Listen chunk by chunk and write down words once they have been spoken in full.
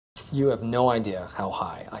You have no idea how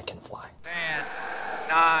high I can fly. 10,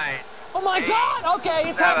 9. Oh my 8, God! Okay,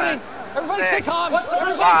 it's 7, happening. Everybody 6, stay calm. 5, What's the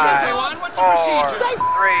procedure? 4, Stay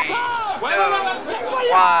 3, 2, calm. Wait. 1.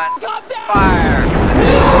 Calm down. Fire!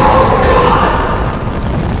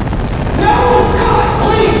 No! God,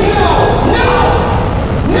 please, no! No!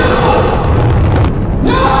 No!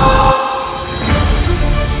 No!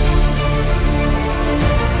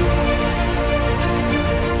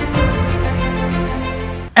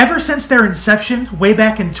 Ever since their inception, way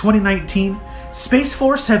back in 2019, Space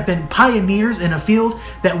Force have been pioneers in a field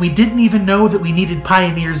that we didn't even know that we needed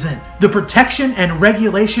pioneers in: the protection and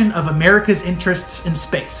regulation of America's interests in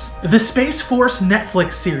space. The Space Force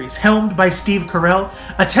Netflix series, helmed by Steve Carell,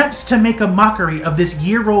 attempts to make a mockery of this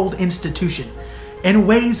year-old institution in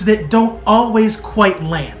ways that don't always quite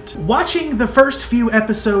land. Watching the first few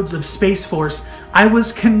episodes of Space Force, I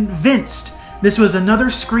was convinced this was another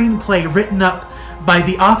screenplay written up by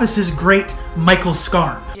The Office's great Michael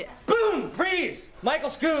Scarn. Yeah. Boom! Freeze!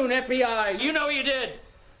 Michael Schoon, FBI. You know you did.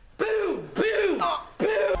 Boom! Boom!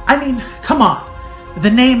 Boom! I mean, come on.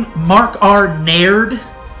 The name Mark R. Naird?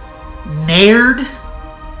 Naird?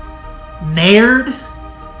 Naird?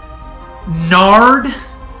 Nard?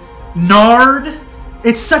 Nard?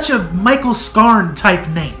 It's such a Michael Scarn type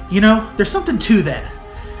name. You know, there's something to that.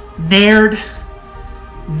 Naird.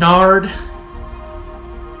 Nard.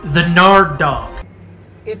 The Nard Dog.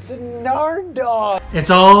 It's a Nard dog.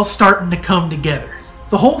 It's all starting to come together.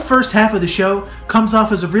 The whole first half of the show comes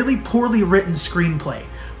off as a really poorly written screenplay,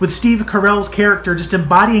 with Steve Carell's character just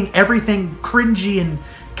embodying everything cringy and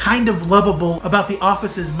kind of lovable about The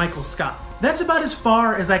Office's Michael Scott. That's about as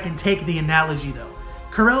far as I can take the analogy though.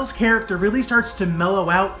 Carell's character really starts to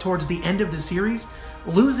mellow out towards the end of the series,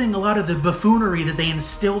 losing a lot of the buffoonery that they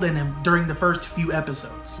instilled in him during the first few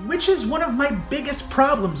episodes. Which is one of my biggest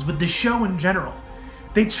problems with the show in general.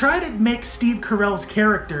 They try to make Steve Carell's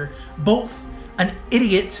character both an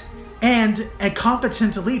idiot and a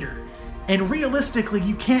competent leader, and realistically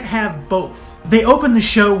you can't have both. They open the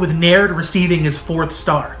show with Naird receiving his 4th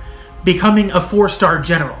star, becoming a 4-star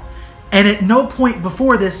general, and at no point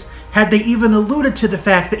before this had they even alluded to the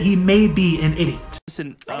fact that he may be an idiot.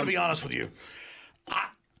 Listen, I'm gonna be honest with you.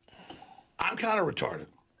 I'm kind of retarded.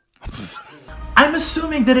 I'm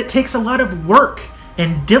assuming that it takes a lot of work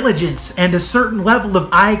and diligence and a certain level of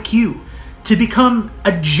IQ to become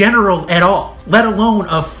a general at all, let alone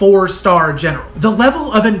a 4-star general. The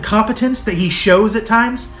level of incompetence that he shows at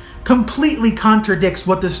times completely contradicts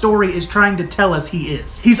what the story is trying to tell us he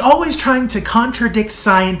is. He's always trying to contradict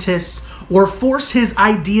scientists or force his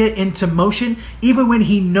idea into motion even when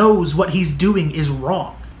he knows what he's doing is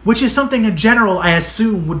wrong, which is something a general, I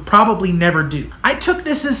assume, would probably never do. I took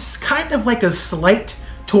this as kind of like a slight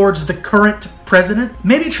towards the current president,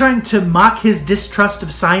 maybe trying to mock his distrust of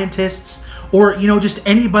scientists or, you know, just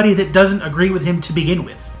anybody that doesn't agree with him to begin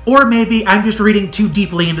with. Or maybe I'm just reading too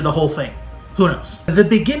deeply into the whole thing. Who knows? The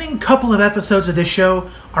beginning couple of episodes of this show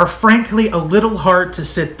are frankly a little hard to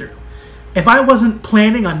sit through. If I wasn't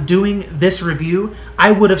planning on doing this review,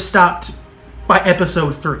 I would have stopped by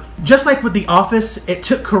episode 3. Just like with The Office, it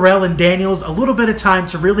took Carell and Daniels a little bit of time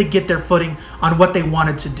to really get their footing on what they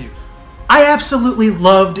wanted to do. I absolutely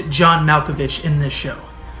loved John Malkovich in this show.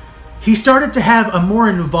 He started to have a more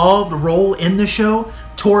involved role in the show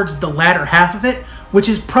towards the latter half of it, which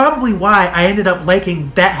is probably why I ended up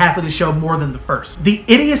liking that half of the show more than the first. The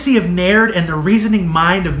idiocy of Naird and the reasoning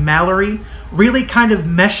mind of Mallory really kind of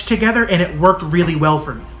meshed together, and it worked really well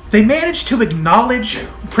for me. They managed to acknowledge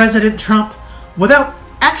President Trump without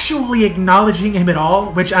actually acknowledging him at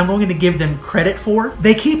all, which I'm going to give them credit for.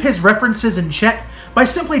 They keep his references in check by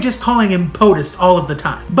simply just calling him POTUS all of the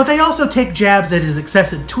time. But they also take jabs at his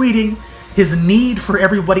excessive tweeting, his need for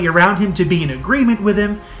everybody around him to be in agreement with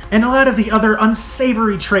him, and a lot of the other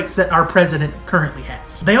unsavory traits that our president currently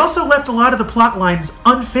has. They also left a lot of the plot lines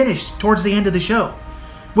unfinished towards the end of the show,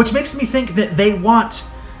 which makes me think that they want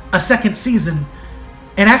a second season,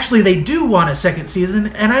 and actually they do want a second season,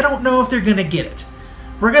 and I don't know if they're gonna get it.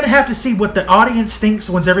 We're gonna have to see what the audience thinks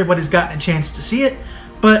once everybody's gotten a chance to see it,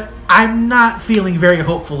 but I'm not feeling very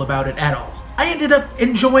hopeful about it at all. I ended up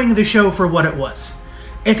enjoying the show for what it was.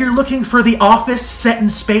 If you're looking for The Office set in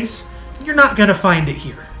space, you're not gonna find it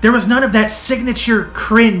here. There was none of that signature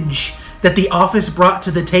cringe that The Office brought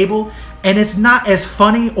to the table, and it's not as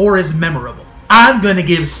funny or as memorable. I'm gonna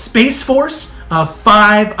give Space Force a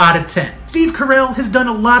 5 out of 10. Steve Carell has done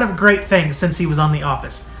a lot of great things since he was on The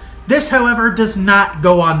Office. This, however, does not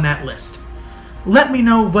go on that list. Let me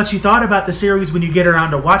know what you thought about the series when you get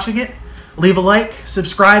around to watching it. Leave a like,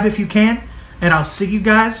 subscribe if you can, and I'll see you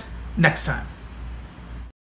guys next time.